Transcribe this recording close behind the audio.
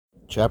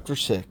Chapter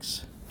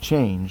 6.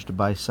 Changed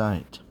by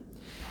Sight.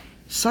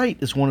 Sight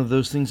is one of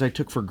those things I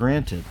took for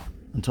granted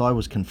until I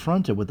was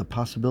confronted with the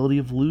possibility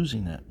of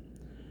losing it.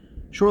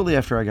 Shortly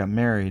after I got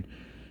married,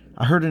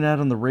 I heard an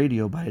ad on the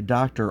radio by a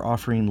doctor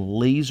offering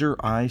laser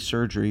eye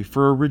surgery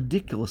for a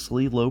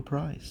ridiculously low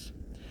price.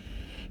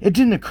 It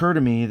didn't occur to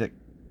me that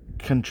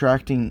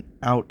contracting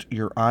out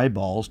your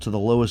eyeballs to the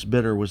lowest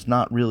bidder was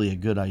not really a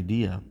good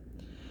idea.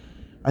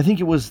 I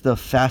think it was the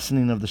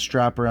fastening of the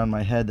strap around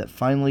my head that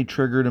finally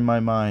triggered in my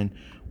mind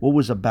what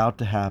was about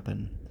to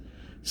happen.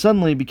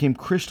 Suddenly it became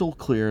crystal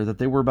clear that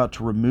they were about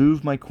to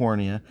remove my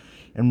cornea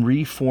and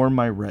reform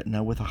my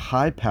retina with a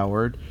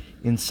high-powered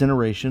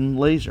incineration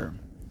laser.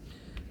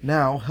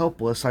 Now,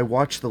 helpless, I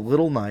watched the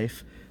little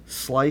knife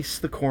slice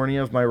the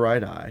cornea of my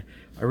right eye.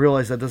 I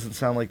realize that doesn't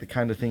sound like the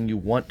kind of thing you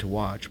want to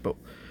watch, but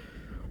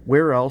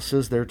where else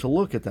is there to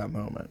look at that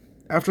moment?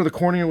 After the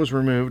cornea was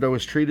removed, I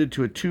was treated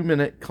to a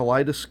 2-minute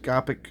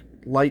kaleidoscopic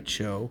light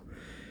show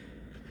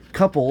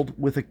coupled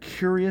with a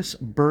curious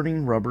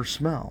burning rubber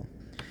smell.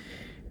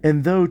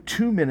 And though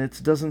 2 minutes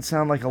doesn't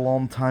sound like a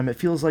long time, it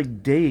feels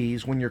like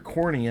days when your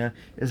cornea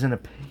is in a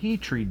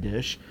petri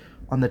dish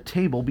on the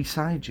table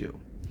beside you.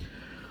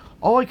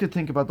 All I could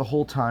think about the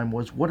whole time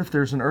was, what if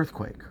there's an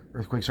earthquake?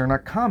 Earthquakes are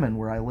not common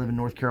where I live in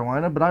North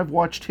Carolina, but I've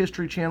watched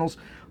History Channel's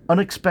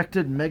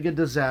unexpected mega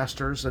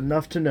disasters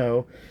enough to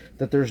know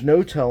that there's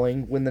no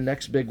telling when the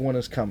next big one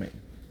is coming.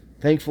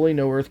 Thankfully,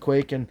 no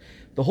earthquake, and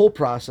the whole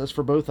process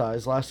for both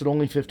eyes lasted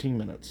only 15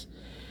 minutes.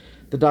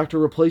 The doctor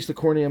replaced the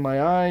cornea in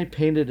my eye,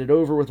 painted it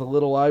over with a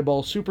little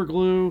eyeball super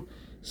glue,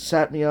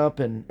 sat me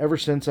up, and ever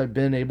since I've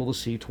been able to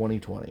see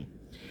 20/20.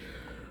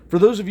 For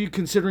those of you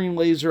considering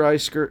laser eye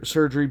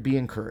surgery, be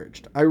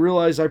encouraged. I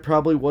realize I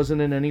probably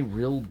wasn't in any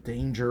real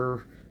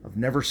danger of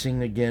never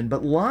seeing again,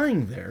 but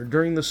lying there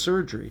during the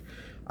surgery,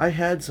 I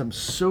had some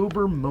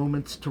sober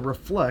moments to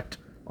reflect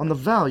on the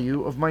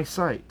value of my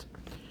sight.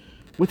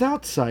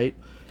 Without sight,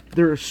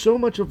 there is so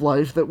much of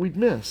life that we'd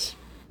miss.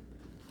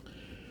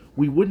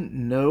 We wouldn't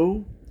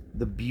know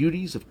the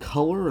beauties of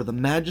color or the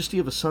majesty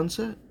of a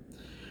sunset.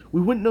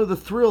 We wouldn't know the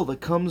thrill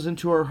that comes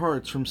into our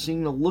hearts from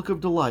seeing the look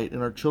of delight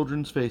in our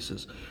children's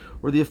faces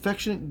or the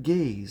affectionate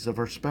gaze of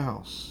our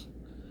spouse.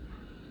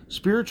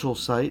 Spiritual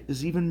sight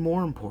is even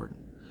more important.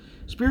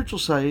 Spiritual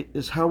sight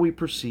is how we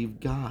perceive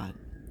God.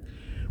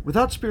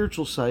 Without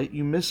spiritual sight,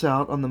 you miss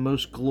out on the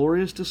most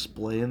glorious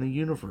display in the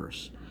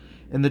universe.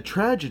 And the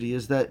tragedy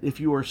is that if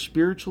you are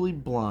spiritually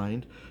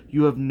blind,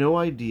 you have no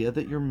idea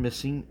that you're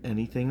missing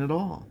anything at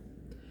all.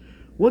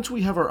 Once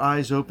we have our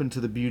eyes open to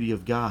the beauty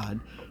of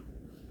God,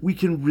 we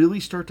can really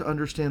start to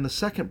understand the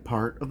second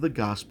part of the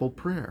gospel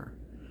prayer.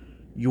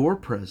 Your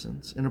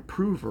presence and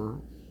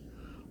approval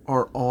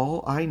are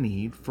all I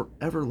need for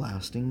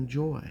everlasting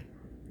joy.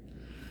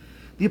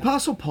 The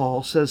Apostle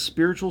Paul says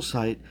spiritual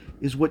sight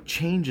is what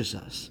changes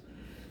us.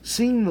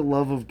 Seeing the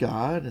love of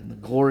God and the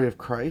glory of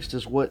Christ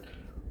is what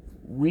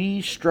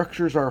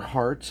restructures our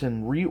hearts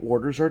and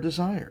reorders our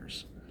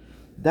desires.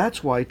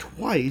 That's why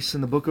twice in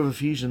the book of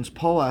Ephesians,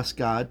 Paul asks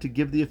God to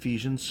give the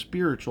Ephesians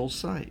spiritual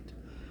sight.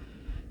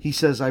 He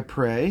says, I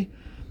pray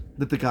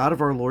that the God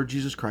of our Lord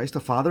Jesus Christ, the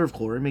Father of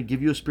glory, may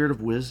give you a spirit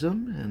of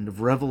wisdom and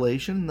of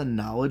revelation and the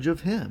knowledge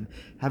of him,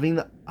 having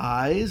the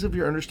eyes of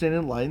your understanding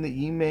enlightened, that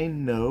ye may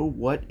know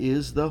what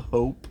is the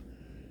hope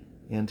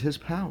and his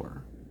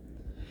power.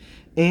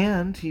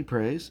 And, he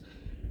prays,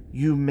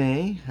 you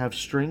may have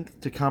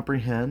strength to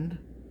comprehend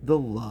the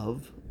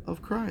love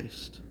of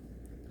Christ.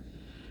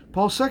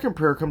 Paul's second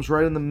prayer comes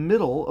right in the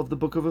middle of the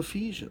book of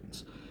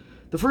Ephesians.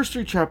 The first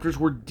 3 chapters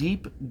were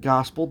deep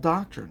gospel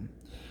doctrine.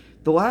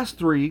 The last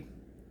 3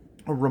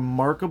 are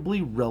remarkably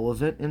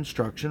relevant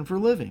instruction for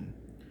living.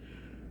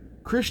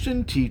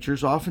 Christian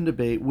teachers often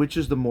debate which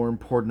is the more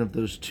important of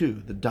those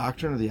two, the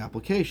doctrine or the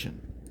application.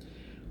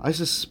 I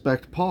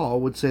suspect Paul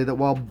would say that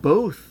while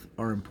both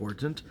are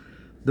important,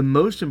 the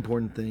most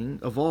important thing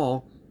of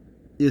all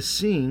is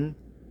seeing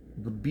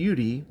the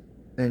beauty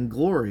and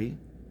glory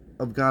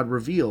of God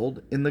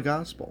revealed in the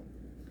gospel.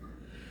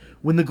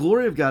 When the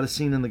glory of God is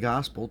seen in the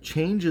gospel,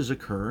 changes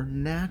occur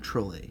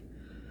naturally.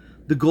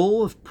 The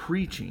goal of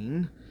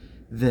preaching,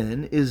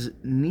 then, is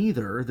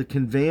neither the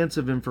conveyance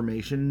of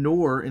information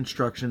nor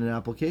instruction and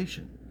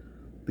application.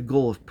 The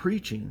goal of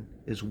preaching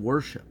is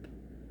worship.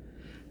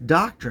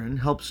 Doctrine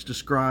helps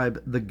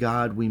describe the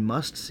God we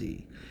must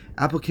see.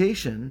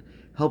 Application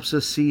helps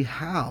us see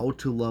how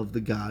to love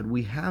the God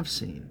we have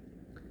seen.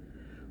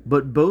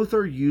 But both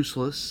are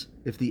useless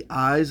if the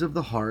eyes of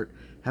the heart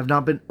have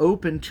not been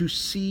opened to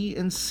see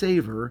and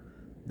savor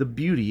the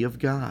beauty of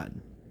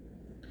God.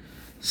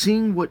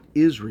 Seeing what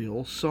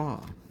Israel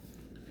saw.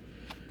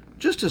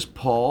 Just as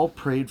Paul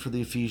prayed for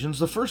the Ephesians,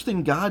 the first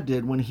thing God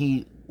did when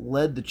he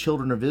led the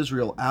children of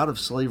Israel out of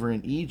slavery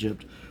in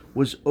Egypt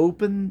was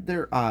open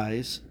their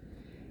eyes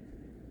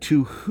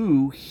to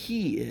who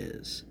he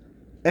is.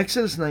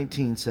 Exodus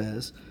 19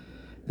 says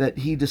that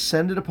he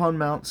descended upon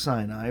Mount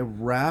Sinai,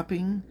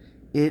 wrapping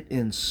it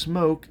in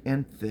smoke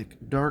and thick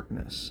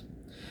darkness.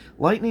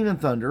 Lightning and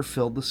thunder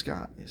filled the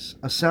skies.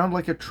 A sound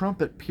like a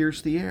trumpet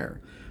pierced the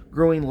air.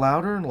 growing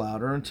louder and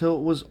louder until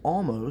it was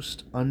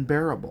almost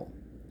unbearable.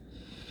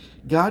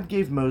 God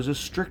gave Moses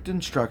strict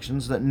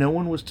instructions that no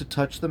one was to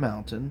touch the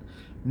mountain,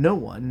 no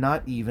one,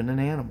 not even an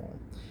animal.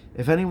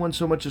 If anyone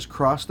so much as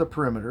crossed the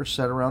perimeter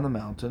set around the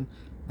mountain,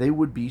 they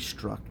would be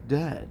struck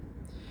dead.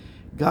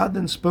 God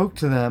then spoke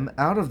to them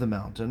out of the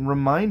mountain,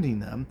 reminding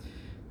them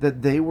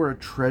that they were a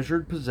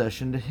treasured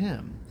possession to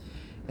him,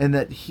 and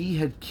that he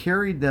had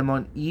carried them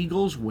on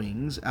eagle's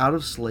wings out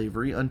of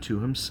slavery unto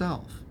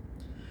himself.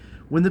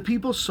 When the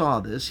people saw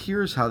this,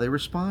 here is how they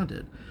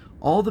responded.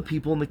 All the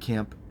people in the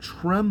camp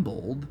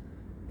trembled,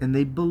 and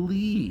they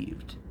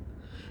believed.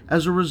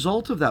 As a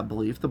result of that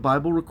belief, the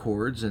Bible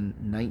records in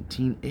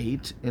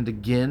 19:8 and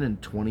again in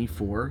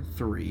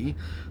 24:3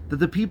 that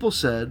the people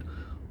said,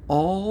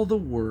 "All the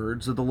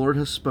words that the Lord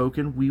has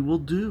spoken we will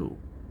do."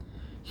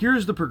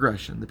 Here's the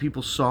progression. The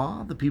people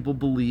saw, the people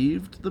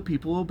believed, the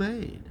people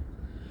obeyed.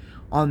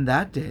 On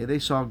that day, they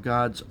saw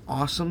God's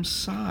awesome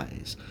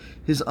size,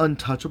 his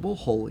untouchable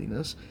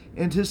holiness,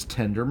 and his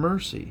tender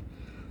mercy.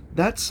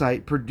 That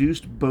sight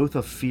produced both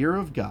a fear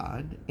of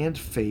God and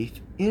faith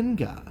in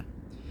God.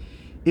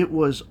 It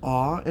was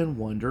awe and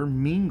wonder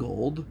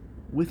mingled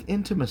with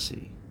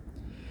intimacy.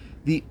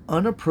 The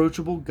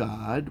unapproachable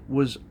God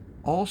was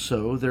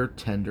also their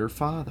tender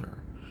Father.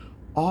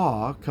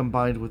 Awe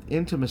combined with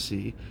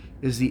intimacy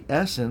is the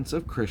essence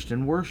of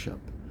Christian worship.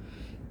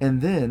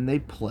 And then they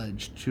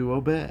pledged to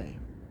obey.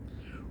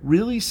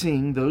 Really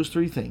seeing those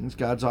three things,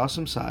 God's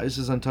awesome size,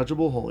 his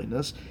untouchable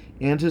holiness,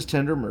 and his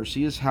tender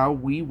mercy, is how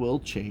we will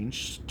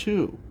change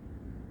too.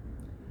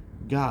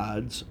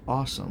 God's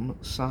awesome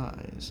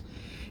size.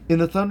 In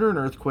the thunder and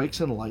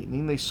earthquakes and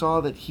lightning, they saw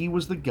that he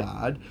was the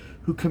God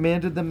who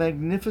commanded the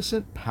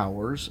magnificent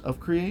powers of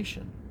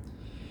creation.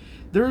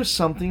 There is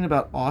something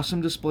about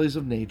awesome displays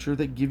of nature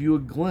that give you a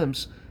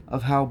glimpse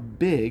of how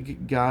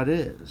big God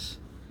is.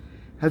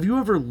 Have you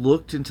ever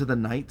looked into the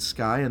night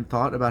sky and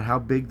thought about how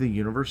big the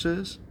universe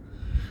is?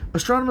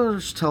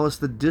 Astronomers tell us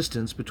the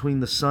distance between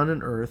the sun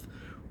and earth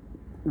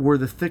were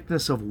the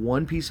thickness of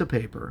one piece of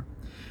paper.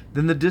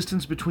 Then the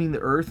distance between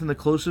the earth and the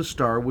closest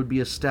star would be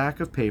a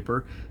stack of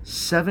paper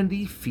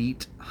 70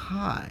 feet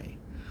high.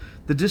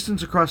 The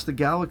distance across the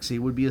galaxy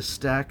would be a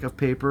stack of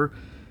paper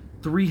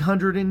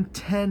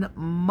 310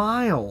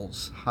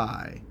 miles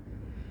high.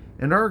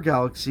 And our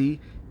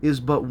galaxy is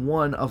but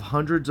one of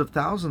hundreds of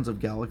thousands of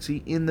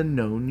galaxies in the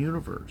known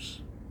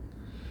universe.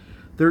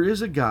 There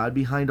is a God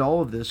behind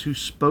all of this who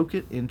spoke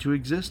it into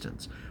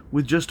existence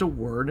with just a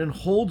word and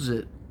holds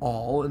it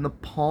all in the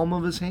palm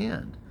of his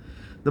hand.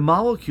 The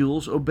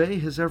molecules obey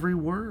his every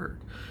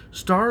word.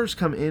 Stars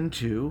come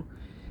into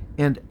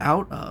and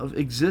out of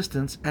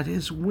existence at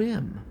his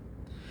whim.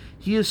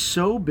 He is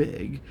so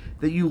big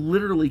that you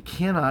literally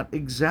cannot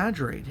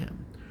exaggerate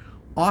him.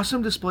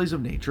 Awesome displays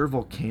of nature,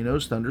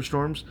 volcanoes,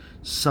 thunderstorms,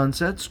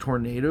 sunsets,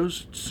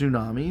 tornadoes,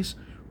 tsunamis,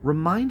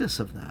 remind us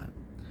of that.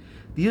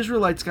 The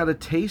Israelites got a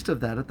taste of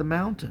that at the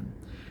mountain.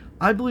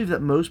 I believe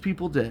that most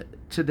people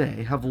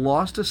today have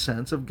lost a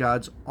sense of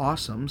God's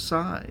awesome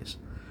size.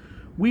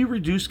 We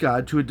reduce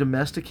God to a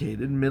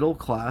domesticated,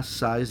 middle-class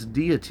sized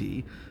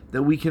deity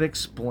that we can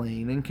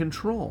explain and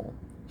control.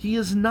 He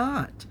is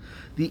not.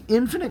 The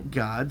infinite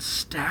God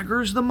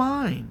staggers the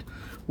mind.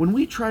 When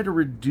we try to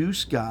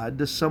reduce God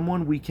to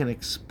someone we can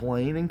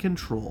explain and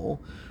control,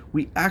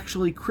 we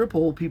actually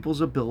cripple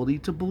people's ability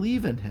to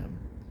believe in him.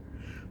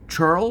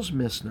 Charles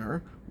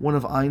Missner, one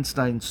of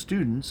Einstein's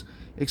students,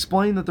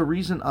 explained that the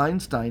reason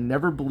Einstein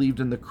never believed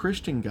in the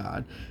Christian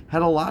God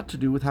had a lot to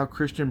do with how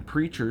Christian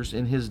preachers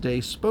in his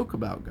day spoke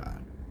about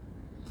God.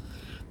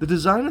 The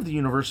design of the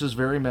universe is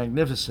very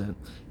magnificent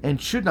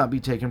and should not be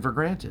taken for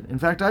granted. In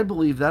fact, I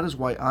believe that is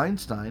why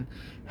Einstein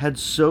had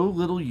so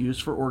little use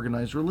for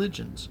organized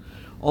religions,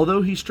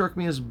 although he struck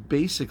me as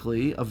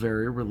basically a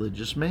very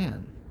religious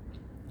man.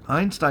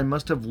 Einstein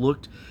must have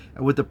looked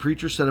at what the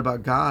preacher said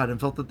about God and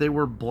felt that they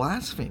were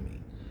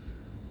blaspheming.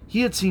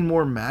 He had seen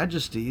more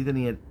majesty than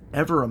he had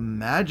ever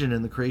imagined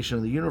in the creation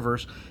of the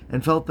universe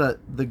and felt that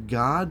the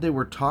God they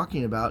were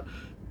talking about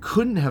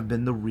couldn't have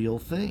been the real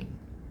thing.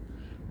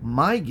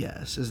 My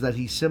guess is that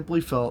he simply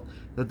felt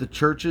that the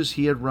churches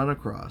he had run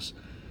across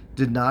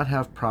did not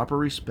have proper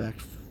respect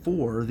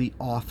for the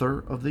author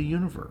of the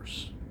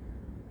universe.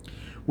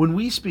 When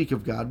we speak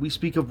of God, we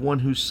speak of one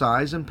whose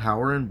size and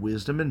power and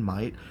wisdom and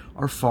might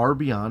are far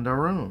beyond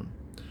our own.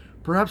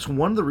 Perhaps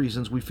one of the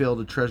reasons we fail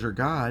to treasure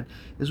God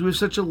is we have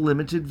such a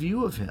limited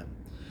view of him.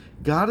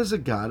 God is a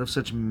God of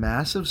such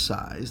massive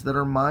size that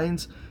our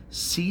minds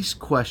cease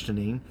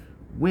questioning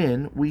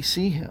when we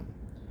see him.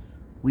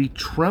 We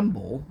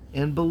tremble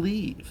and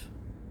believe.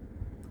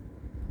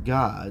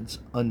 God's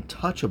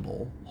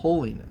untouchable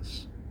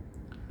holiness.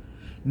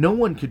 No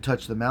one could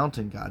touch the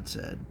mountain, God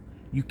said.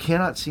 You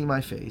cannot see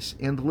my face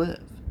and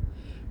live.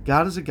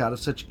 God is a God of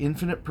such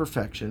infinite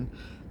perfection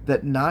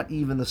that not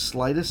even the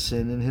slightest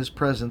sin in his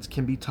presence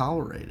can be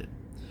tolerated.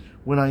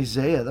 When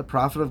Isaiah, the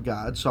prophet of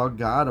God, saw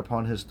God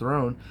upon his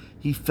throne,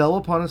 he fell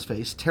upon his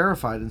face,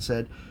 terrified, and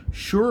said,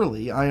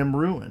 "Surely I am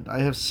ruined. I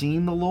have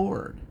seen the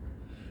Lord."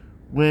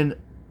 When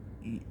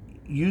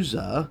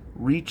Uzzah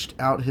reached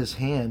out his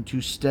hand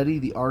to steady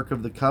the Ark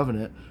of the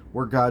Covenant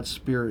where God's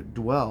Spirit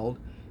dwelled,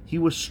 he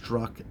was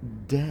struck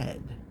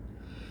dead.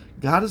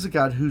 God is a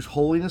God whose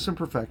holiness and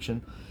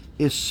perfection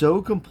is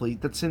so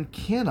complete that sin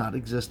cannot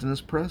exist in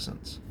his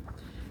presence.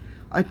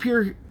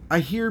 I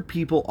hear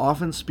people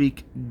often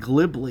speak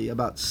glibly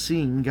about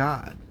seeing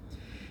God.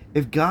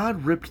 If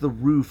God ripped the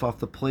roof off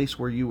the place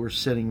where you were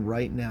sitting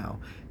right now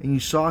and you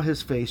saw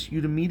his face,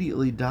 you'd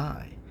immediately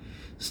die.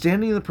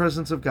 Standing in the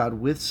presence of God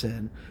with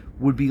sin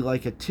would be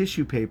like a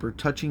tissue paper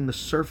touching the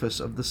surface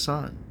of the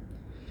sun.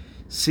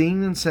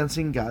 Seeing and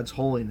sensing God's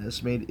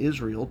holiness made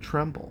Israel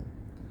tremble.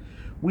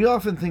 We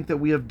often think that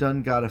we have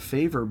done God a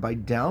favor by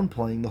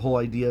downplaying the whole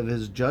idea of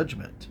his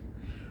judgment.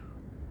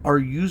 Our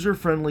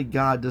user-friendly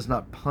God does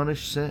not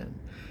punish sin.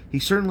 He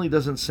certainly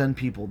doesn't send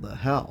people to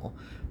hell,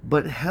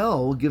 but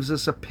hell gives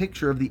us a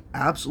picture of the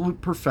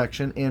absolute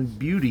perfection and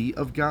beauty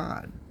of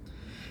God.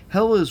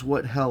 Hell is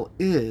what hell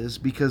is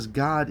because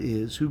God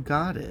is who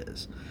God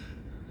is.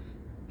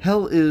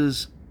 Hell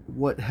is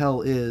what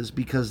hell is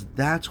because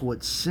that's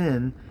what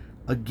sin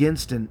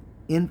against an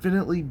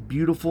infinitely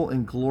beautiful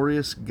and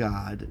glorious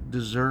God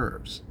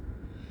deserves.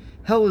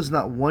 Hell is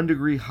not 1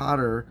 degree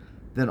hotter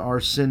than our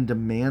sin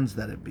demands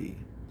that it be.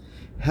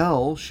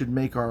 Hell should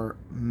make our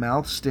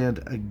mouth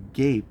stand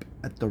agape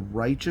at the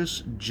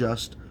righteous,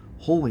 just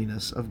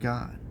holiness of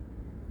God.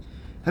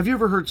 Have you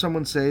ever heard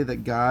someone say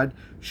that God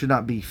should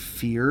not be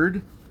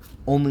feared,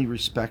 only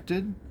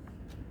respected?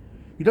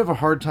 You'd have a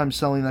hard time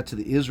selling that to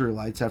the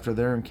Israelites after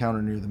their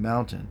encounter near the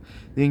mountain.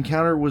 The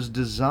encounter was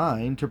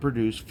designed to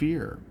produce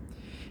fear.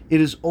 It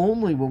is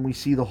only when we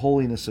see the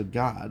holiness of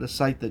God, a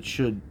sight that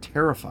should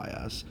terrify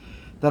us,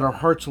 that our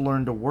hearts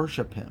learn to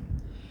worship him.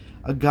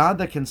 A God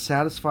that can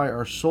satisfy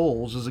our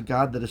souls is a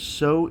God that is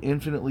so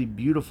infinitely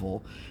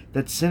beautiful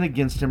that sin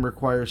against him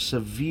requires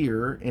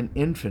severe and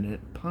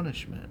infinite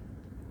punishment.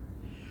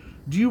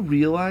 Do you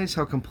realize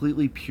how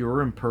completely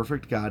pure and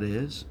perfect God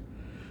is?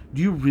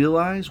 Do you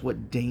realize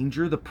what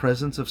danger the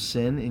presence of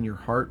sin in your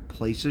heart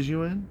places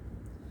you in?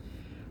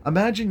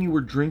 Imagine you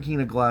were drinking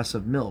a glass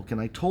of milk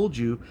and I told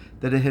you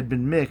that it had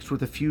been mixed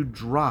with a few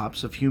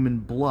drops of human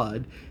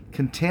blood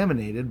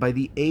contaminated by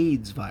the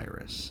AIDS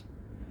virus.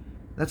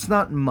 That's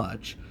not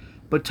much,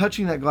 but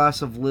touching that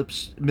glass of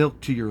milk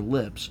to your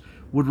lips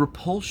would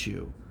repulse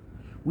you.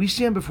 We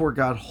stand before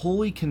God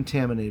wholly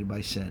contaminated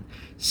by sin.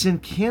 Sin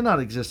cannot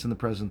exist in the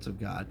presence of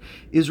God.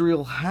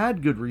 Israel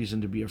had good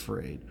reason to be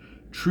afraid.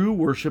 True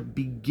worship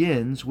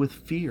begins with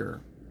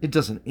fear. It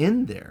doesn't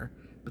end there,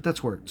 but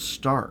that's where it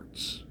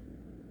starts.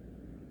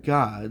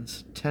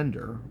 God's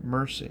tender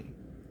mercy.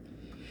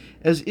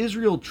 As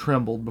Israel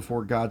trembled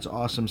before God's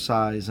awesome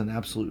size and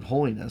absolute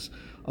holiness,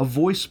 a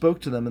voice spoke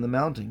to them in the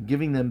mountain,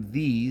 giving them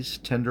these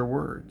tender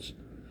words.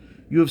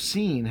 You have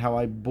seen how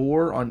I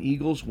bore on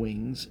eagle's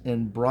wings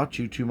and brought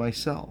you to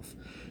myself.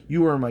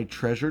 You are my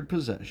treasured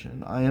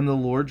possession. I am the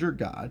Lord your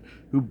God,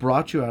 who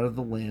brought you out of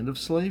the land of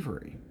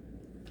slavery.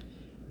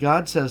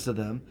 God says to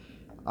them,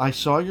 I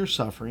saw your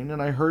suffering,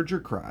 and I heard your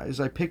cries.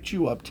 I picked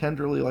you up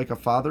tenderly like a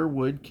father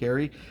would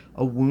carry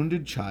a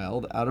wounded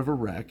child out of a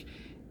wreck,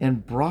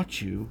 and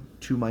brought you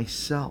to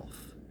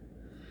myself.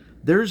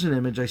 There's an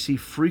image I see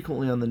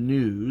frequently on the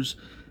news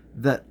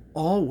that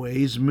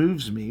always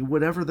moves me,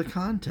 whatever the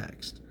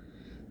context.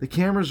 The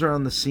cameras are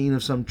on the scene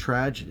of some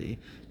tragedy,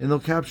 and they'll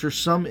capture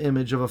some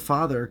image of a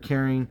father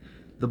carrying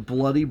the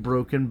bloody,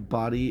 broken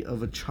body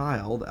of a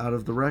child out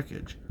of the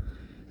wreckage.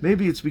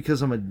 Maybe it's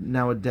because I'm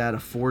now a dad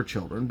of 4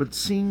 children, but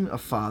seeing a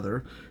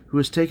father who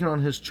has taken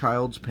on his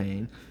child's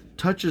pain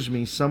touches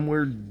me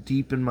somewhere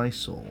deep in my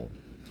soul.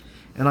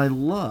 And I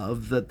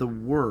love that the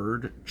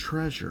word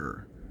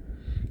treasure,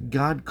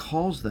 God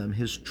calls them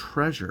his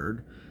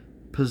treasured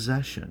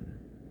possession.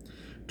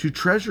 To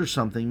treasure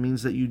something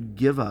means that you'd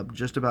give up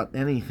just about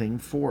anything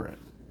for it.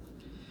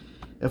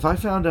 If I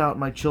found out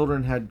my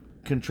children had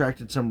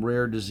contracted some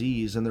rare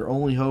disease and their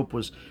only hope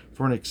was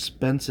for an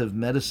expensive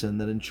medicine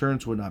that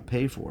insurance would not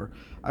pay for,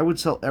 I would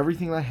sell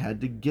everything I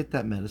had to get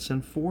that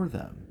medicine for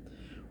them.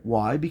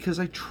 Why? Because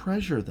I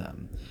treasure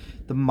them.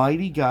 The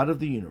mighty God of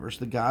the universe,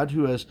 the God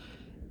who has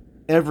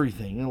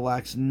everything and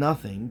lacks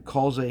nothing,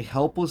 calls a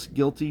helpless,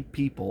 guilty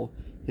people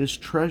his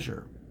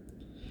treasure.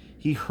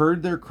 He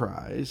heard their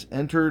cries,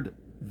 entered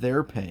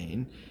their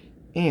pain,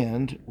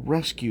 and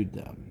rescued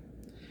them.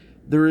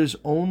 There is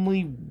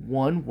only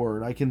one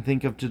word I can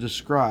think of to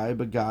describe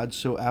a God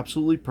so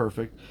absolutely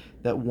perfect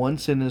that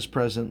once in his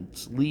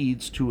presence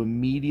leads to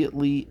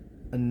immediately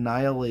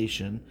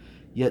annihilation,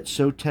 yet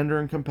so tender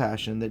and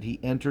compassionate that he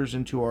enters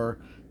into our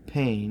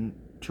pain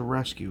to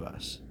rescue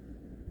us.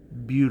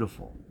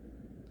 Beautiful.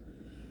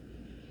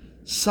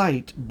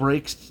 Sight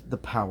breaks the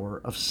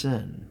power of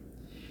sin.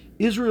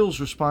 Israel's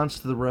response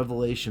to the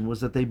revelation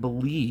was that they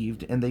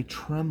believed and they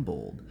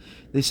trembled.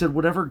 They said,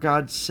 whatever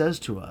God says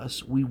to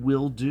us, we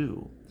will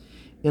do.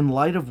 In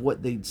light of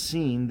what they'd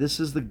seen, this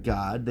is the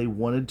God they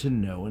wanted to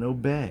know and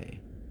obey.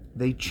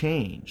 They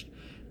changed,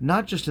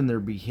 not just in their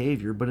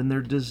behavior, but in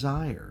their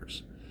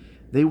desires.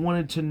 They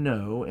wanted to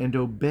know and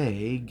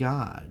obey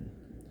God.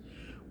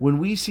 When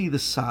we see the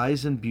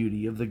size and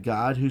beauty of the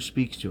God who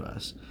speaks to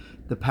us,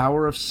 the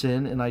power of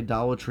sin and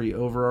idolatry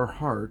over our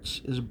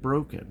hearts is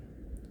broken.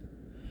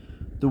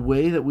 The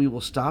way that we will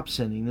stop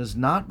sinning is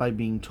not by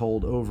being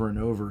told over and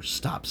over,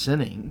 stop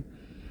sinning,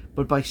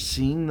 but by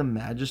seeing the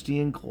majesty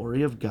and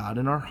glory of God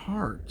in our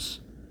hearts.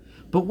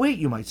 But wait,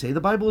 you might say,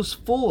 the Bible is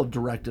full of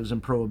directives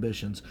and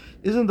prohibitions.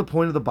 Isn't the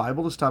point of the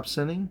Bible to stop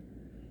sinning?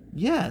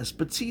 Yes,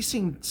 but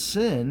ceasing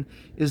sin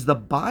is the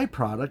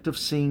byproduct of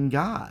seeing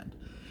God.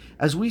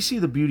 As we see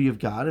the beauty of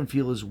God and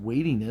feel His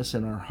weightiness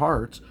in our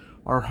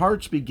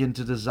hearts begin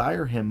to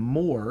desire Him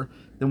more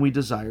than we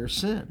desire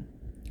sin.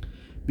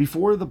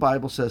 Before the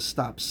Bible says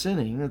stop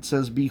sinning, it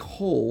says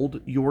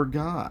behold your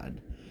God.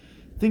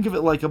 Think of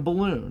it like a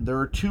balloon. There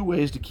are two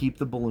ways to keep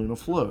the balloon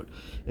afloat.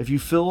 If you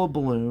fill a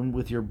balloon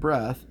with your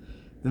breath,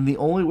 then the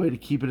only way to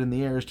keep it in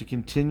the air is to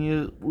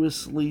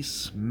continuously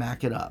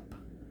smack it up.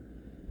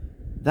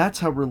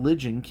 That's how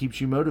religion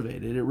keeps you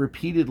motivated. It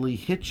repeatedly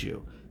hits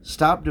you.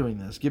 Stop doing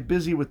this. Get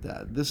busy with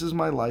that. This is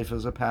my life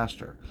as a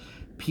pastor.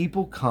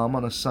 People come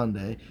on a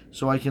Sunday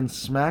so I can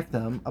smack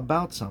them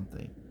about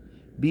something.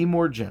 Be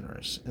more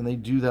generous, and they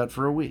do that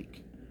for a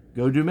week.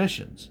 Go do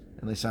missions,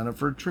 and they sign up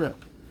for a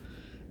trip.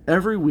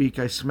 Every week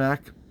I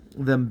smack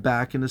them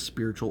back into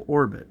spiritual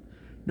orbit.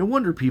 No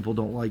wonder people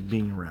don't like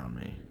being around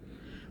me.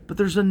 But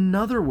there's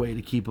another way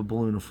to keep a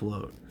balloon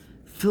afloat.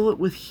 Fill it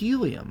with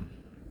helium.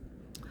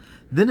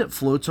 Then it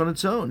floats on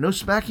its own. No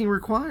smacking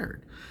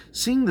required.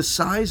 Seeing the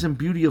size and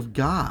beauty of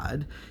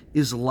God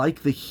is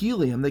like the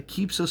helium that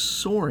keeps us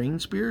soaring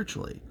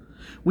spiritually.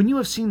 When you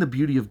have seen the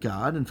beauty of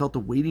God and felt the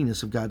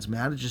weightiness of God's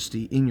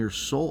majesty in your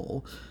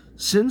soul,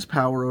 sin's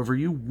power over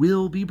you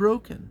will be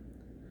broken.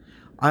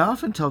 I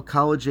often tell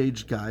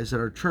college-aged guys at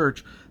our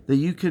church that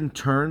you can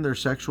turn their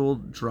sexual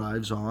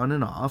drives on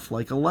and off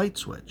like a light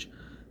switch.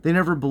 They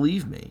never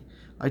believe me.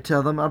 I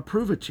tell them I'll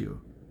prove it to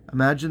you.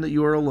 Imagine that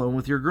you are alone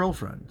with your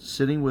girlfriend,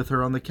 sitting with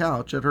her on the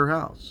couch at her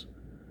house.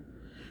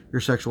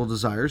 Your sexual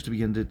desires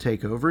begin to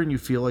take over and you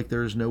feel like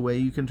there is no way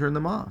you can turn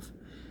them off.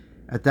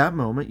 At that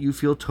moment, you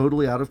feel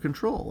totally out of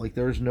control, like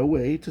there is no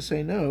way to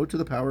say no to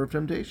the power of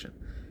temptation.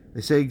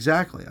 They say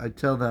exactly. I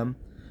tell them,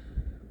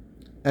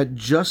 at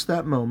just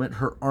that moment,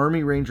 her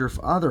Army Ranger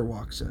father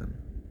walks in.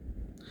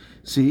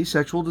 See,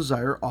 sexual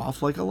desire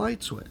off like a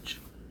light switch.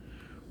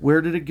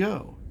 Where did it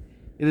go?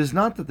 It is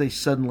not that they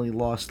suddenly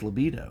lost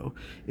libido.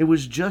 It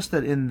was just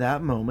that in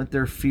that moment,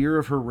 their fear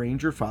of her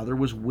Ranger father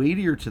was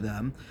weightier to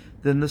them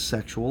than the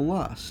sexual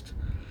lust.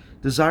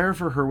 Desire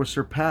for her was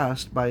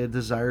surpassed by a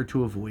desire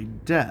to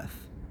avoid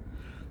death.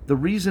 The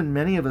reason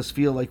many of us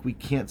feel like we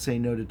can't say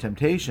no to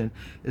temptation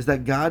is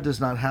that God does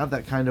not have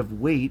that kind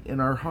of weight in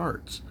our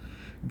hearts.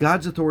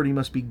 God's authority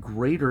must be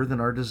greater than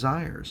our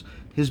desires.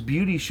 His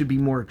beauty should be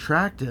more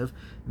attractive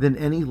than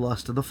any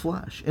lust of the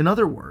flesh. In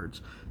other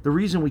words, the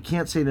reason we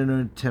can't say no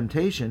to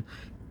temptation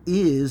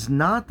is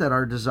not that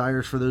our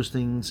desires for those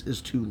things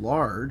is too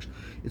large.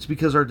 It's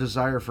because our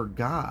desire for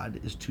God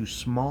is too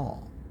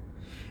small.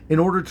 In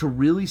order to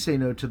really say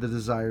no to the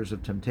desires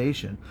of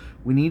temptation,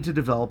 we need to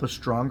develop a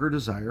stronger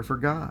desire for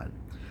God.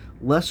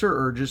 Lesser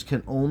urges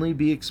can only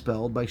be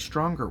expelled by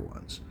stronger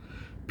ones.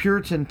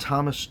 Puritan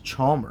Thomas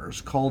Chalmers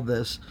called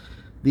this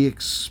the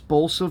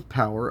expulsive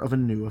power of a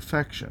new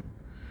affection.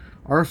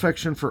 Our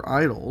affection for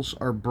idols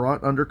are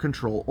brought under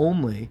control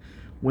only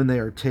when they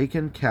are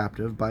taken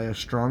captive by a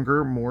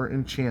stronger, more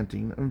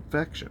enchanting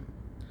affection.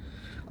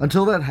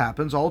 Until that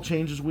happens, all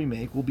changes we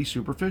make will be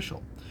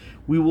superficial.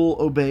 We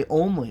will obey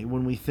only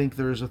when we think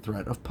there is a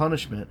threat of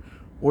punishment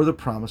or the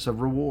promise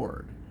of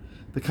reward.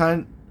 The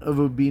kind of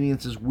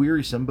obedience is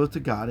wearisome both to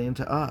God and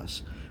to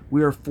us.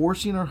 We are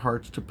forcing our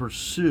hearts to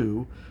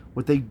pursue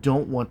what they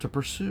don't want to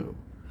pursue.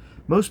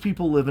 Most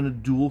people live in a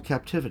dual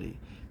captivity.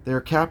 They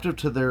are captive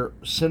to their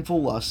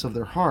sinful lusts of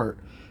their heart,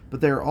 but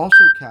they are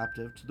also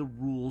captive to the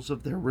rules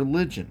of their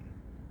religion.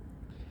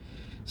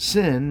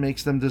 Sin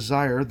makes them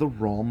desire the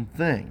wrong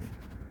thing.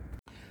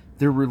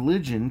 Their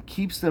religion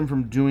keeps them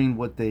from doing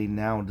what they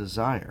now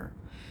desire.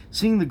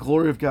 Seeing the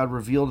glory of God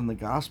revealed in the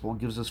gospel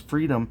gives us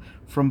freedom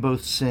from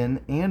both sin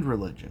and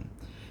religion.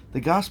 The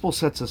gospel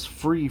sets us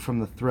free from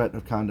the threat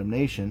of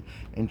condemnation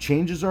and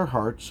changes our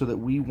hearts so that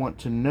we want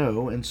to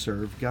know and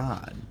serve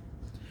God.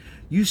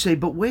 You say,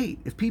 but wait,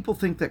 if people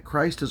think that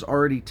Christ has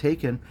already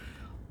taken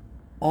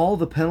all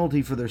the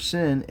penalty for their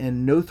sin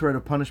and no threat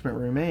of punishment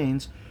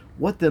remains,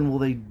 what then will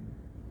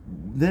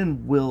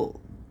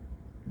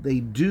they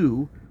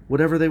do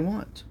whatever they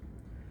want?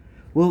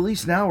 Well, at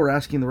least now we're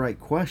asking the right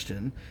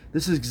question.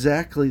 This is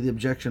exactly the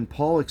objection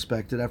Paul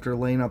expected after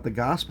laying out the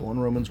gospel in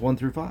Romans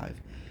 1-5.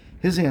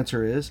 His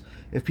answer is,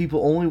 if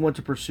people only want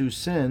to pursue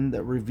sin,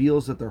 that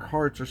reveals that their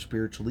hearts are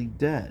spiritually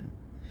dead.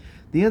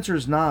 The answer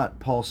is not,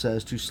 Paul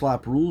says, to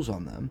slap rules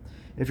on them.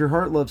 If your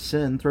heart loves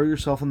sin, throw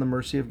yourself in the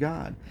mercy of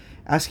God,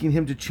 asking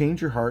Him to change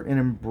your heart and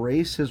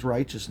embrace His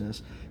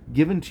righteousness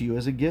given to you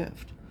as a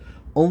gift.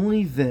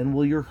 Only then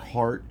will your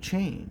heart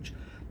change.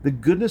 The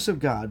goodness of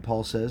God,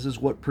 Paul says, is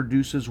what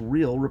produces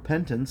real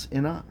repentance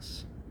in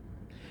us.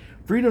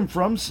 Freedom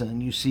from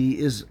sin, you see,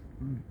 is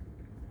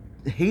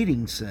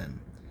hating sin.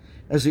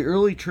 As the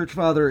early church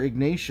father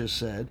Ignatius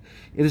said,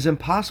 it is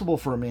impossible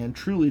for a man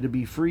truly to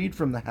be freed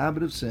from the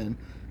habit of sin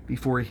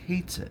before he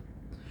hates it.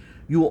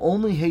 You will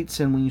only hate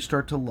sin when you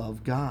start to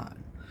love God.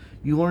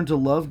 You learn to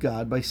love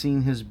God by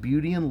seeing his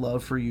beauty and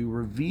love for you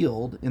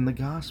revealed in the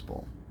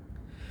gospel.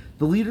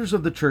 The leaders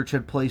of the church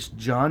had placed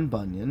John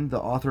Bunyan, the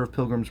author of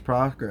Pilgrim's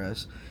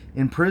Progress,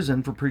 in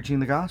prison for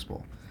preaching the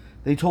gospel.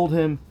 They told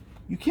him,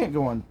 "You can't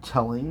go on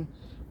telling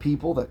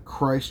people that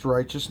Christ's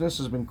righteousness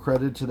has been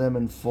credited to them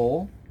in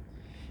full.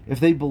 If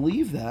they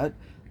believe that,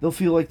 they'll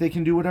feel like they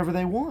can do whatever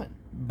they want."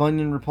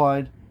 Bunyan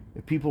replied,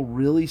 "If people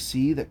really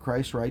see that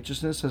Christ's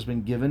righteousness has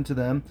been given to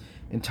them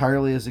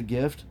entirely as a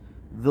gift,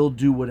 they'll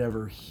do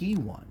whatever he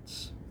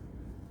wants."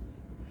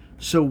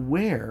 So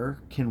where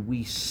can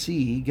we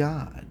see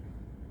God?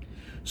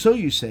 So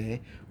you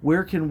say,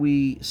 where can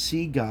we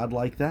see God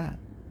like that?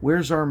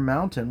 Where's our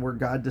mountain where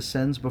God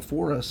descends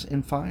before us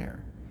in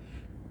fire?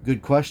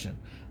 Good question.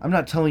 I'm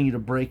not telling you to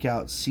break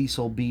out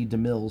Cecil B.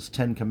 DeMille's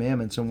 10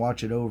 Commandments and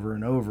watch it over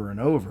and over and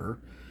over.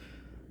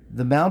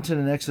 The mountain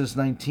in Exodus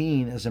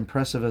 19, as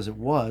impressive as it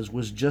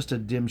was just a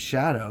dim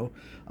shadow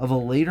of a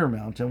later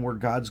mountain where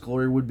God's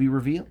glory would be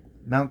revealed,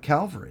 Mount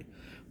Calvary.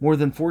 More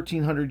than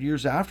 1,400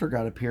 years after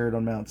God appeared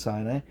on Mount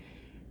Sinai,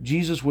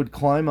 Jesus would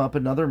climb up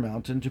another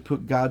mountain to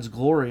put God's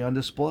glory on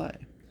display.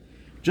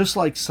 Just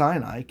like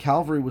Sinai,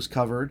 Calvary was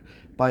covered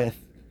by a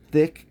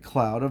thick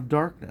cloud of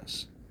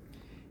darkness.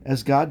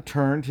 As God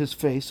turned his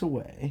face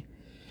away,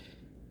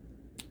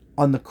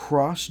 on the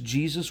cross,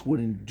 Jesus would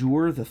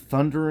endure the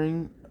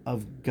thundering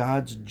of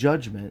God's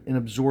judgment and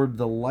absorb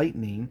the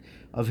lightning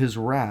of his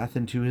wrath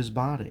into his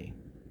body.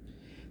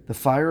 The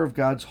fire of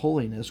God's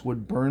holiness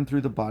would burn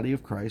through the body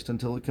of Christ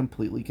until it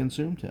completely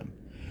consumed him.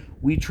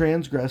 We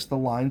transgressed the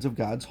lines of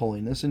God's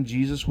holiness, and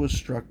Jesus was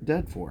struck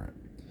dead for it.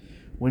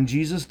 When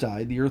Jesus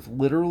died, the earth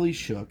literally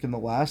shook, and the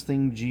last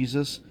thing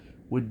Jesus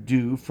would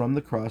do from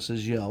the cross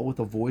is yell with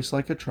a voice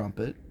like a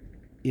trumpet,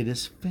 "It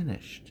is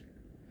finished."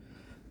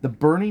 The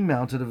burning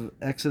mountain of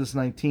Exodus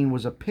 19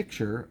 was a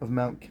picture of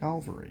Mount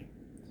Calvary,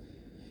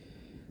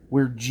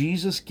 where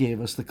Jesus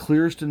gave us the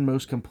clearest and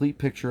most complete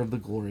picture of the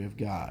glory of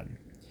God.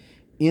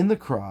 In the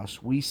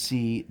cross, we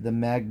see the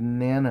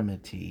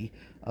magnanimity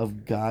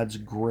of God's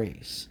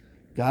grace.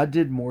 God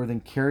did more than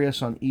carry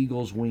us on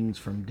eagle's wings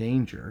from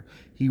danger.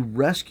 He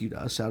rescued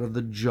us out of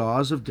the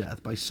jaws of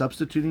death by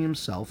substituting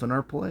himself in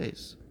our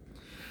place.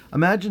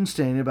 Imagine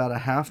standing about a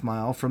half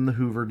mile from the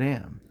Hoover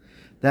Dam,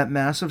 that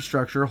massive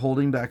structure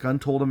holding back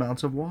untold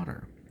amounts of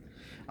water.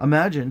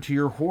 Imagine, to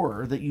your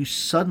horror, that you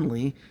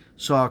suddenly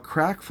saw a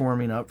crack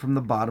forming up from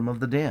the bottom of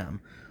the dam,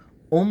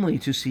 only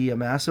to see a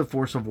massive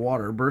force of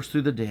water burst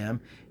through the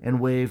dam and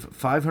wave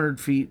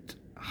 500 feet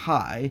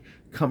high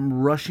come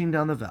rushing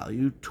down the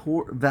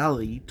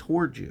valley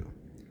toward you.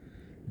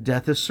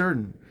 Death is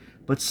certain,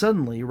 but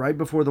suddenly, right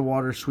before the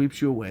water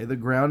sweeps you away, the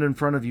ground in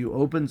front of you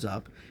opens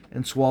up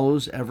and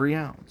swallows every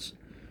ounce,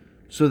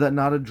 so that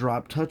not a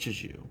drop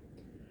touches you.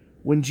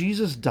 When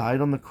Jesus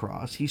died on the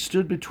cross, he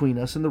stood between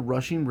us and the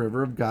rushing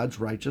river of God's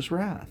righteous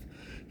wrath.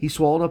 He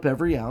swallowed up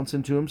every ounce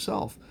into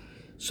himself,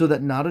 so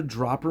that not a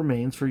drop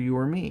remains for you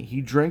or me.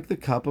 He drank the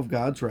cup of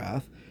God's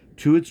wrath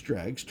to its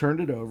dregs, turned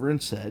it over,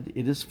 and said,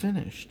 "It is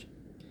finished."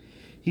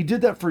 He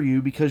did that for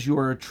you because you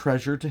are a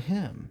treasure to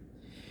him.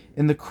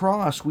 In the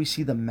cross, we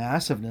see the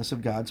massiveness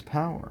of God's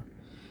power.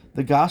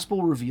 The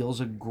gospel reveals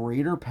a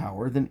greater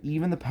power than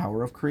even the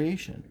power of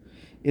creation.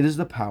 It is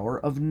the power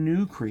of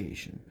new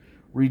creation,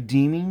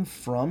 redeeming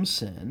from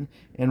sin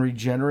and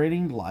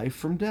regenerating life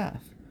from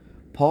death.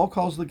 Paul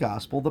calls the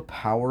gospel the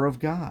power of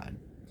God.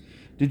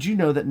 Did you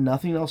know that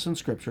nothing else in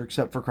Scripture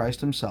except for Christ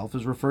himself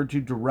is referred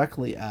to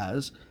directly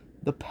as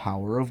the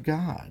power of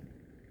God?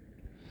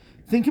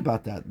 Think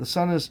about that. The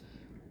sun is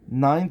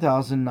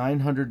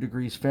 9,900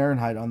 degrees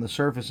Fahrenheit on the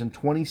surface and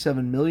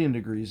 27 million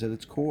degrees at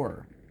its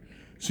core.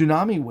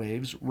 Tsunami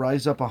waves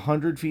rise up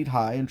 100 feet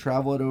high and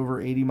travel at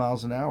over 80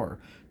 miles an hour,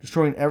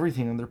 destroying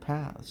everything in their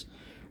paths.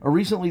 A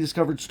recently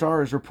discovered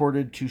star is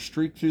reported to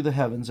streak through the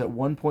heavens at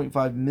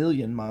 1.5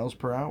 million miles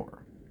per hour.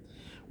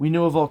 We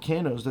know of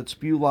volcanoes that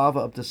spew lava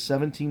up to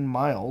 17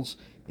 miles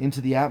into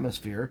the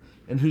atmosphere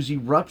and whose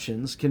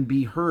eruptions can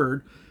be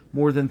heard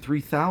more than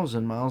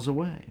 3,000 miles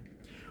away.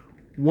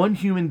 One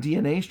human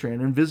DNA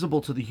strand,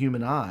 invisible to the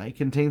human eye,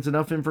 contains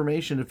enough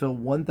information to fill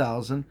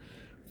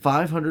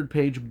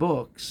 1,500-page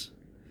books.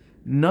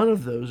 None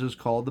of those is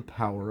called the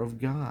power of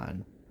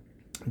God.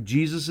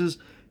 Jesus'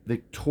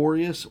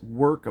 victorious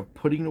work of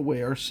putting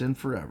away our sin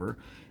forever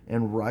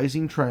and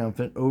rising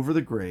triumphant over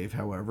the grave,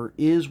 however,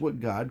 is what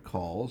God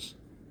calls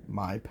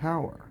my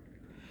power.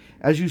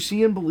 As you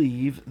see and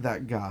believe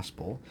that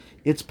gospel,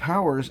 its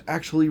power is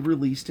actually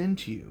released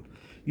into you.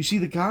 You see,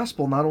 the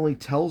gospel not only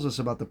tells us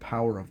about the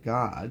power of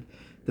God,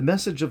 the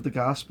message of the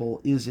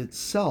gospel is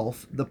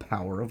itself the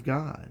power of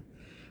God.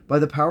 By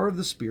the power of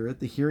the Spirit,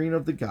 the hearing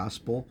of the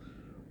gospel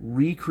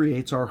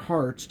recreates our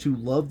hearts to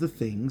love the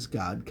things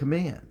God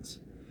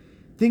commands.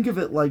 Think of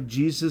it like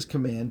Jesus'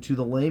 command to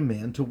the lame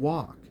man to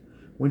walk.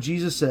 When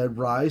Jesus said,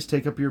 "Rise,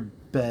 take up your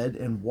bed,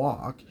 and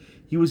walk,"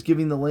 He was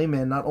giving the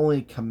layman not only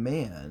a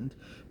command,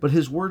 but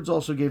his words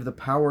also gave the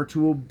power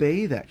to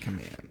obey that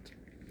command.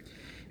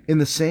 In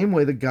the same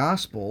way, the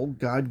gospel,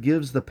 God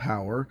gives the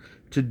power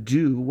to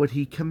do what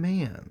he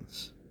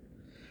commands.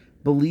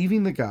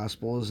 Believing the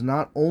gospel is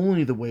not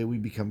only the way we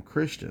become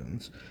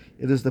Christians,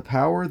 it is the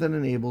power that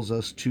enables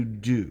us to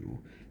do,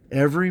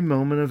 every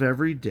moment of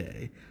every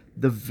day,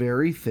 the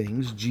very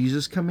things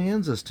Jesus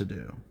commands us to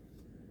do.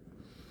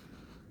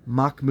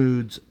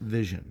 Mahmoud's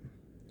vision.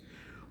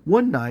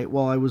 One night,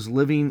 while I was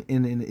living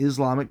in an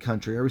Islamic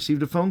country, I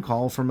received a phone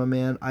call from a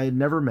man I had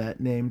never met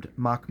named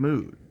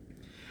Mahmoud.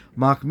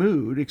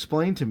 Mahmoud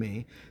explained to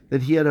me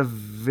that he had a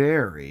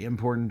very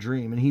important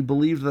dream, and he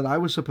believed that I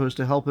was supposed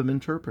to help him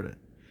interpret it.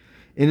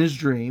 In his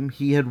dream,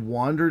 he had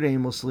wandered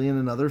aimlessly in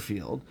another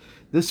field.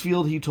 This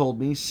field, he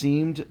told me,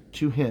 seemed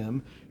to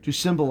him to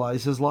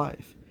symbolize his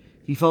life.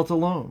 He felt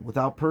alone,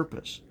 without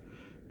purpose,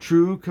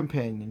 true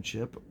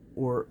companionship,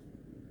 or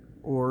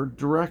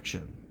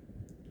direction.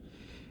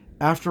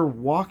 After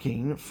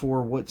walking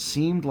for what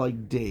seemed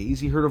like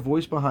days, he heard a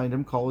voice behind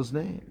him call his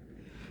name.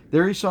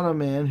 There he saw a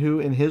man who,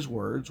 in his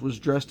words, was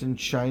dressed in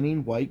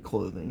shining white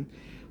clothing.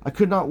 I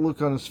could not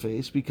look on his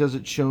face because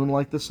it shone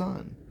like the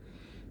sun.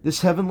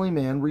 This heavenly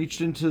man reached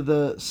into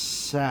the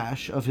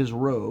sash of his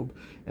robe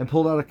and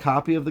pulled out a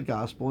copy of the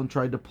gospel and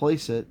tried to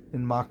place it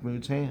in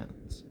Mahmoud's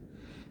hands.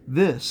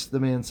 "This," the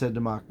man said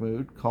to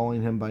Mahmoud,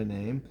 calling him by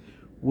name,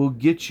 "will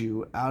get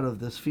you out of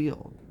this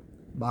field."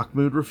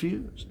 Mahmoud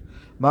refused.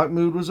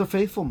 Mahmoud was a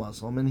faithful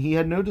Muslim, and he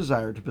had no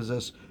desire to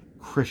possess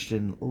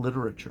Christian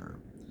literature.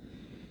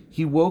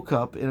 He woke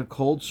up in a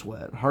cold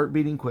sweat, heart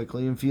beating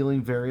quickly and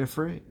feeling very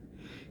afraid.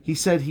 He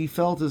said he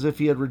felt as if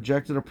he had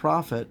rejected a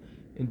prophet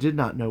and did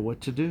not know what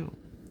to do.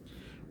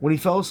 When he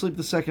fell asleep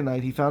the second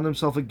night, he found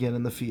himself again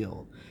in the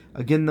field.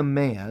 Again the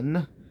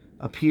man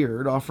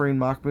appeared, offering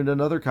Mahmoud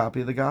another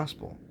copy of the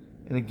gospel,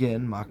 and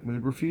again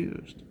Mahmoud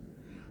refused.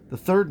 The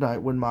third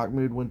night, when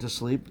Mahmoud went to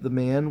sleep, the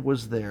man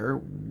was there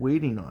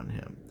waiting on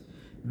him.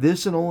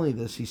 "This and only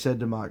this," he said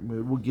to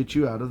Mahmoud, "will get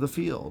you out of the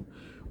field."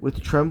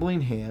 With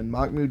trembling hand,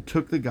 Mahmoud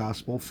took the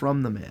gospel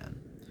from the man.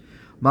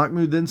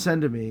 Mahmoud then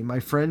said to me, "My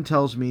friend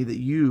tells me that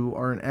you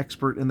are an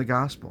expert in the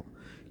gospel.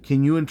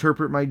 Can you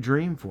interpret my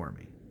dream for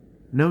me?"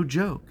 No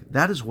joke.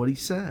 That is what he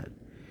said.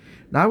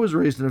 Now, I was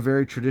raised in a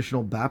very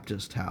traditional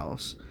Baptist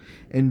house,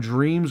 and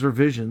dreams or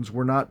visions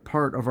were not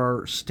part of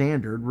our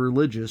standard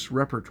religious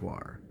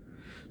repertoire.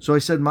 So I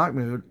said,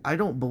 "Mahmoud, I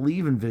don't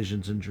believe in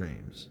visions and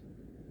dreams."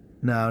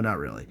 "No, not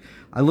really."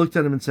 I looked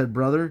at him and said,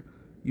 "Brother,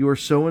 you are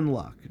so in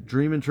luck.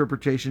 Dream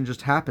interpretation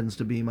just happens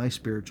to be my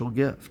spiritual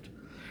gift."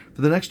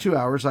 For the next 2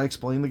 hours, I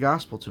explained the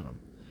gospel to him.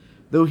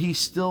 Though he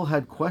still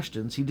had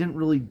questions, he didn't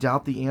really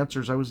doubt the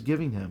answers I was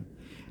giving him.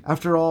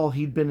 After all,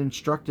 he'd been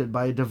instructed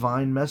by a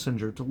divine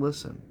messenger to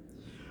listen.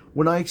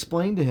 When I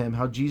explained to him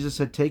how Jesus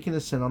had taken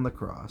his sin on the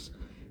cross,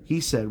 he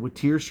said, with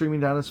tears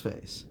streaming down his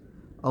face,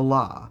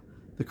 "Allah,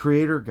 the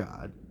Creator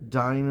God,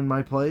 dying in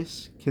my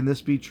place? Can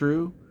this be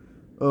true?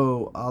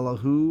 Oh,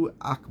 Allahu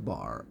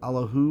Akbar,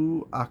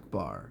 Allahu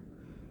Akbar."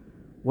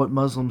 What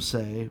Muslims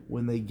say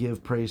when they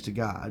give praise to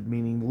God,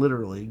 meaning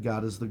literally,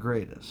 God is the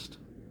greatest.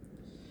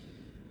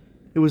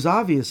 It was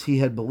obvious he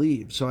had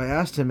believed, so I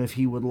asked him if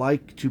he would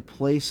like to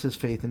place his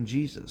faith in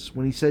Jesus.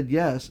 When he said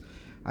yes,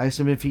 I asked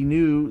him if he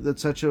knew that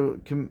such a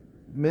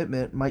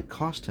commitment might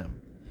cost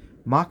him.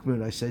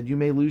 "Mahmoud," I said, "you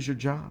may lose your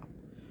job.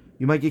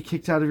 You might get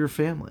kicked out of your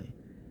family.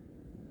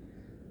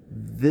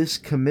 This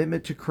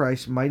commitment to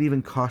Christ might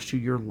even cost you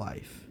your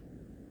life."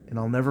 And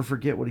I'll never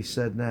forget what he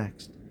said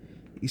next.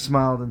 He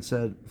smiled and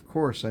said, "Of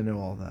course I know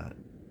all that.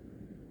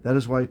 That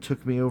is why it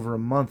took me over a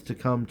month to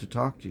come to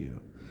talk to you,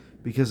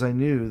 because I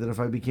knew that if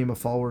I became a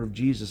follower of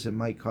Jesus, it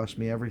might cost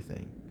me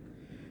everything.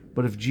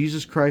 But if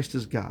Jesus Christ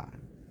is God,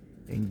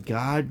 and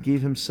God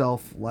gave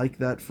himself like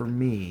that for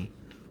me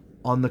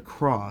on the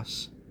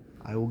cross,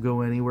 I will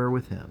go anywhere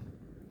with him.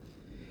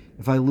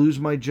 If I lose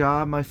my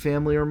job, my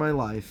family, or my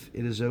life,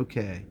 it is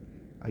okay.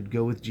 I'd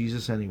go with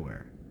Jesus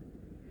anywhere."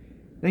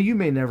 Now, you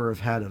may never have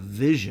had a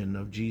vision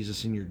of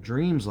Jesus in your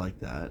dreams like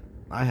that.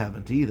 I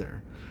haven't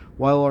either.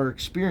 While our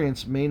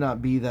experience may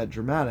not be that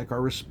dramatic,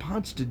 our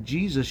response to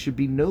Jesus should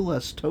be no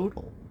less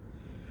total.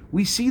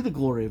 We see the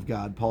glory of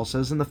God, Paul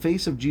says, in the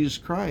face of Jesus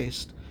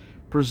Christ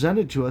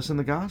presented to us in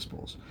the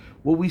Gospels.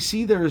 What we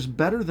see there is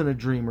better than a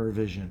dream or a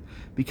vision.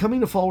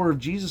 Becoming a follower of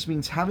Jesus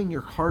means having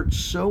your heart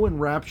so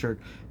enraptured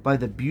by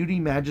the beauty,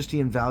 majesty,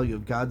 and value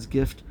of God's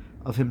gift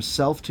of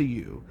himself to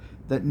you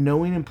that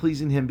knowing and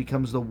pleasing him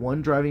becomes the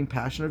one driving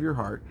passion of your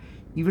heart,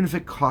 even if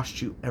it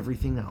costs you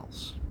everything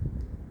else.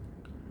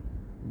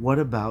 What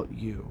about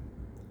you?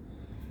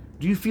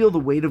 Do you feel the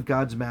weight of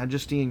God's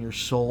majesty in your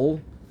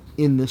soul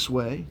in this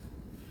way?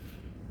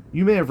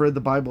 You may have read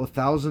the Bible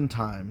 1,000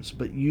 times,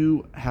 but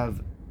you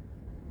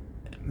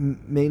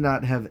may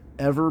not have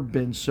ever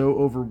been so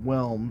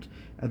overwhelmed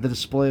at the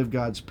display of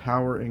God's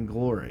power and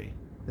glory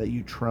that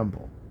you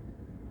tremble.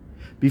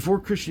 Before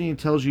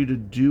Christianity tells you to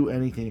do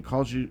anything, it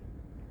calls you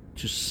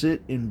to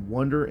sit in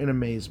wonder and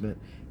amazement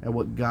at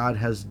what God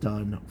has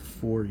done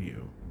for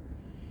you.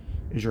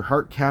 Is your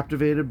heart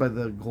captivated by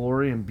the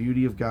glory and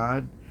beauty of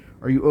God?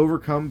 Are you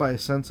overcome by a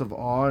sense of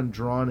awe and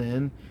drawn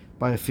in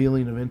by a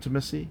feeling of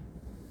intimacy?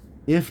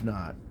 If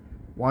not,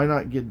 why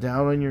not get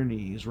down on your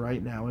knees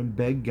right now and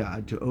beg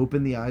God to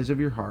open the eyes of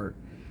your heart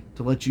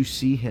to let you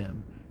see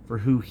Him for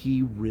who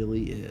He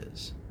really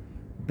is?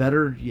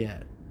 Better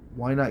yet,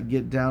 why not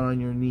get down on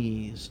your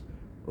knees,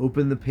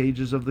 open the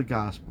pages of the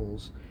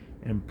Gospels,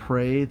 and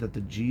pray that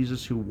the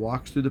Jesus who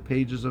walks through the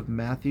pages of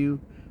Matthew,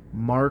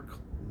 Mark,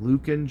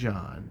 Luke, and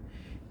John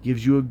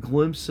gives you a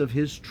glimpse of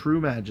His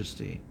true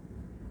majesty?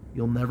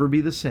 You'll never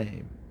be the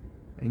same,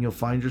 and you'll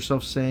find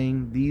yourself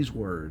saying these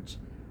words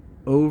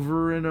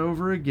over and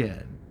over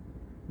again,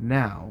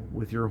 now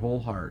with your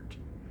whole heart.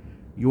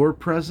 Your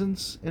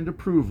presence and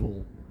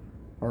approval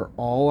are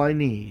all I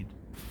need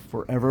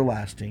for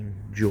everlasting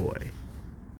joy.